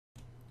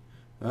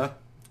Huh?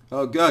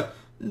 Oh god.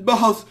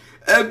 Balls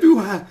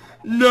everywhere.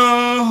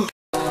 No!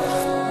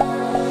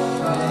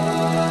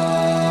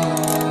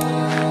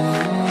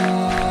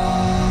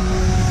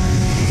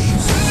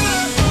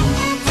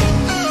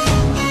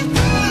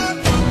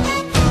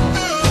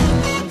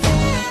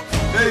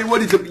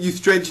 What is up, you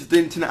strangers of the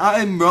internet? I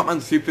am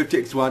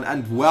Rockman250x1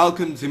 and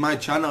welcome to my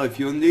channel. If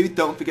you're new,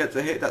 don't forget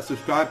to hit that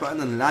subscribe button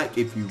and like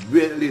if you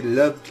really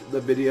loved the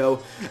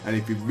video, and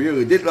if you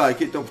really did like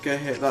it, don't forget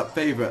to hit that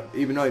favourite,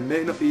 even though it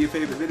may not be your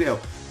favourite video.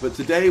 But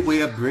today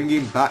we are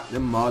bringing back the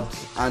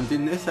mods, and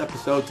in this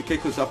episode, to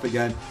kick us off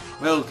again,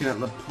 we're looking at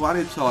the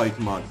Palnetiod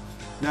Mod.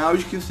 Now,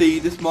 as you can see,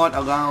 this mod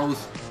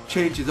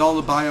changes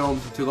all the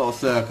biomes into little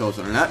circles,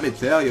 and let me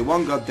tell you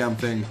one goddamn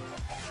thing,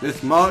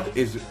 this mod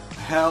is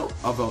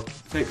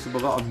takes up a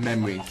lot of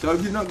memory. So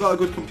if you've not got a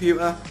good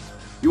computer,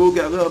 you will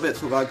get a little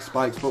bit of lag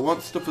spikes, but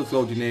once stuff is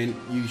loading in,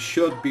 you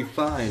should be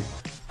fine.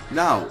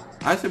 Now,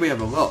 I say we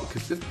have a look,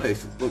 because this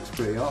place looks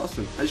pretty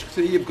awesome. As you can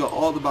see, you've got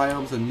all the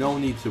biomes and no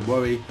need to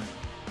worry.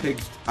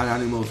 Pigs and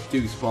animals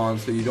do spawn,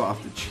 so you don't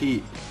have to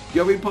cheat.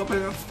 You'll be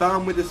popping a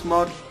farm with this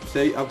mod.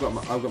 See, I've got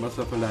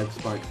myself a lag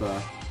spike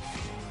there.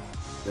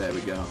 There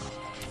we go.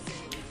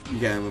 You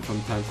get them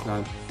from time to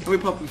time. And we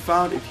popping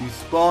found if you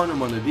spawn on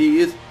one of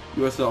these,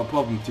 you are sort of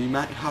problem, so you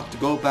might have to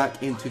go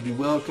back into the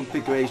world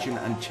configuration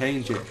and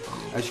change it.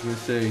 As you can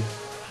see,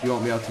 you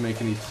won't be able to make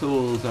any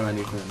tools or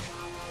anything.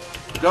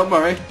 But don't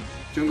worry,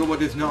 jungle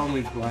wood is not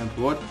only blind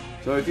wood,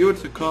 so if you were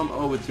to come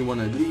over to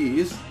one of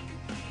these,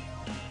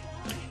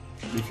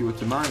 if you were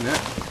to mine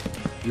it,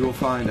 you will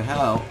find a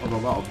hell of a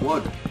lot of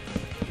wood.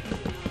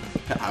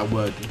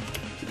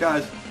 So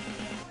guys,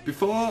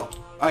 before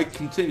I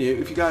continue,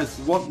 if you guys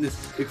want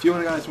this, if you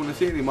guys want to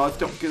see any mods,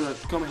 don't forget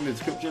to comment in the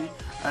description,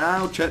 and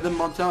I'll check the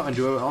mods out and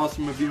do an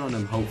awesome review on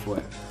them,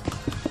 hopefully,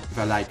 if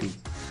I like them.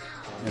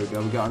 There we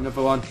go, we got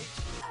another one.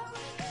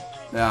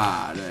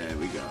 Ah, there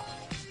we go.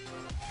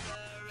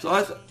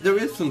 So there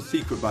is some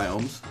secret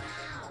biomes.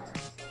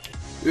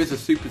 There is a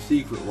super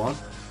secret one.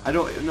 I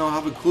don't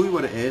have a clue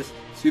what it is.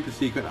 Super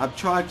secret. I've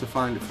tried to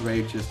find it for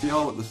ages. They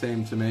all look the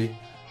same to me.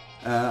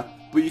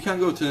 But you can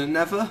go to the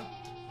Nether.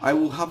 I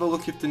will have a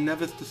look if the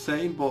Nether's the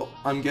same, but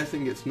I'm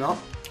guessing it's not.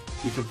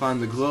 You can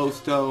find the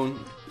glowstone.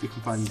 You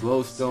can find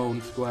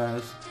glowstone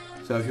squares.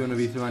 So if you want to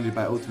be surrounded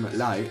by ultimate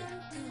light.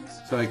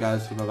 Sorry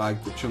guys for the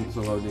lag, the chunks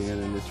are loading in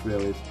and this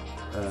really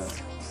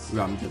is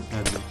random.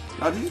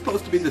 Now this is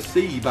supposed to be the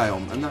sea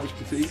biome, and as you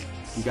can see,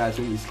 you guys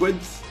want your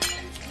squids.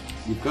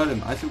 You've got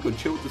them. I still could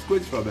chill with the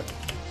squids for a bit.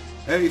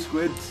 Hey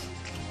squids.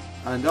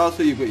 And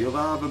also you've got your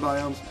lava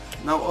biomes.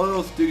 Now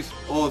ores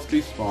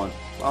do spawn.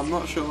 But I'm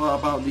not sure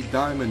about the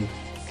diamond.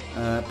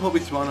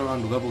 Probably spawn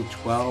around level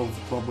 12,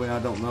 probably, I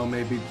don't know,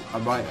 maybe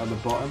right at the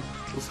bottom.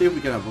 We'll see if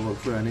we can have a look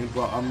through any,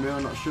 but I'm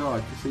really not sure.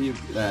 I can see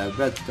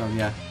redstone,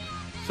 yeah.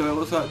 So it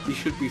looks like they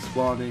should be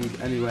spawning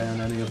anyway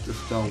on any of the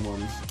stone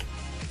ones.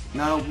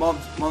 Now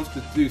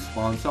monsters do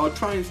spawn, so I'll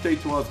try and stay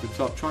towards the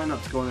top, try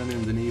not to go on any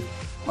underneath,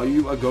 or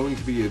you are going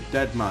to be a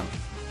dead man.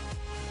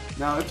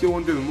 Now if you're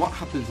wondering what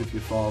happens if you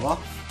fall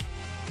off,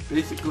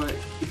 basically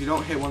if you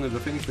don't hit one of the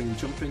things when you're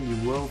jumping, you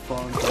will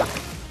fall into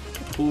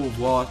a pool of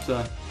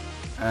water,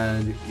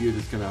 and you're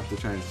just going to have to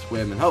try and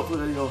swim, and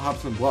hopefully you'll have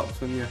some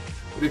blocks on you,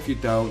 but if you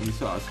don't, you're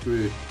sort of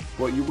screwed.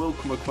 But you will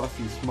come across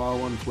these small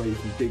ones where you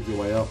can dig your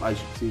way up. As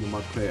you can see, the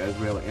mod creator has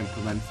really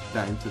implemented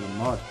that into the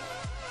mod.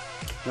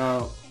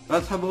 Now,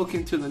 let's have a look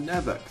into the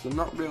Nether, because I'm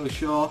not really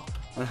sure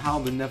on how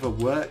the Nether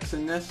works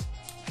in this,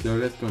 so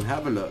let's go and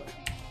have a look.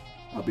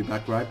 I'll be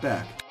back right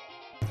back.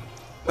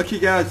 Okay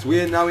guys,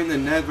 we are now in the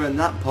Nether, and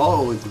that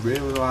portal is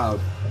really loud,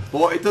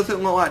 but it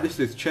doesn't look like this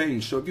has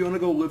changed, so if you want to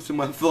go live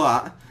somewhere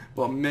flat,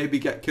 but maybe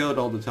get killed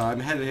all the time,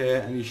 head here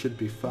and you should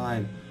be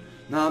fine.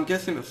 Now I'm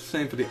guessing it's the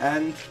same for the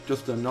end,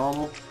 just a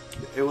normal.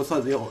 It looks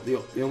like the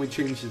only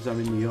changes are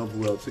in the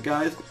overworld. So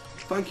guys,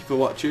 thank you for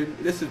watching.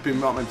 This has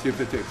been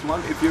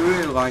Rockman250x1. If you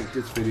really liked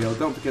this video,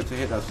 don't forget to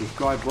hit that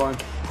subscribe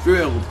button. If you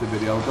really loved the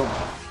video, don't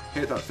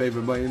hit that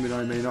favourite button, even though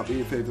it may not be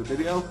your favourite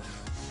video.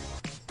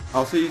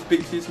 I'll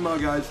speak to you tomorrow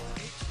guys.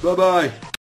 Bye bye.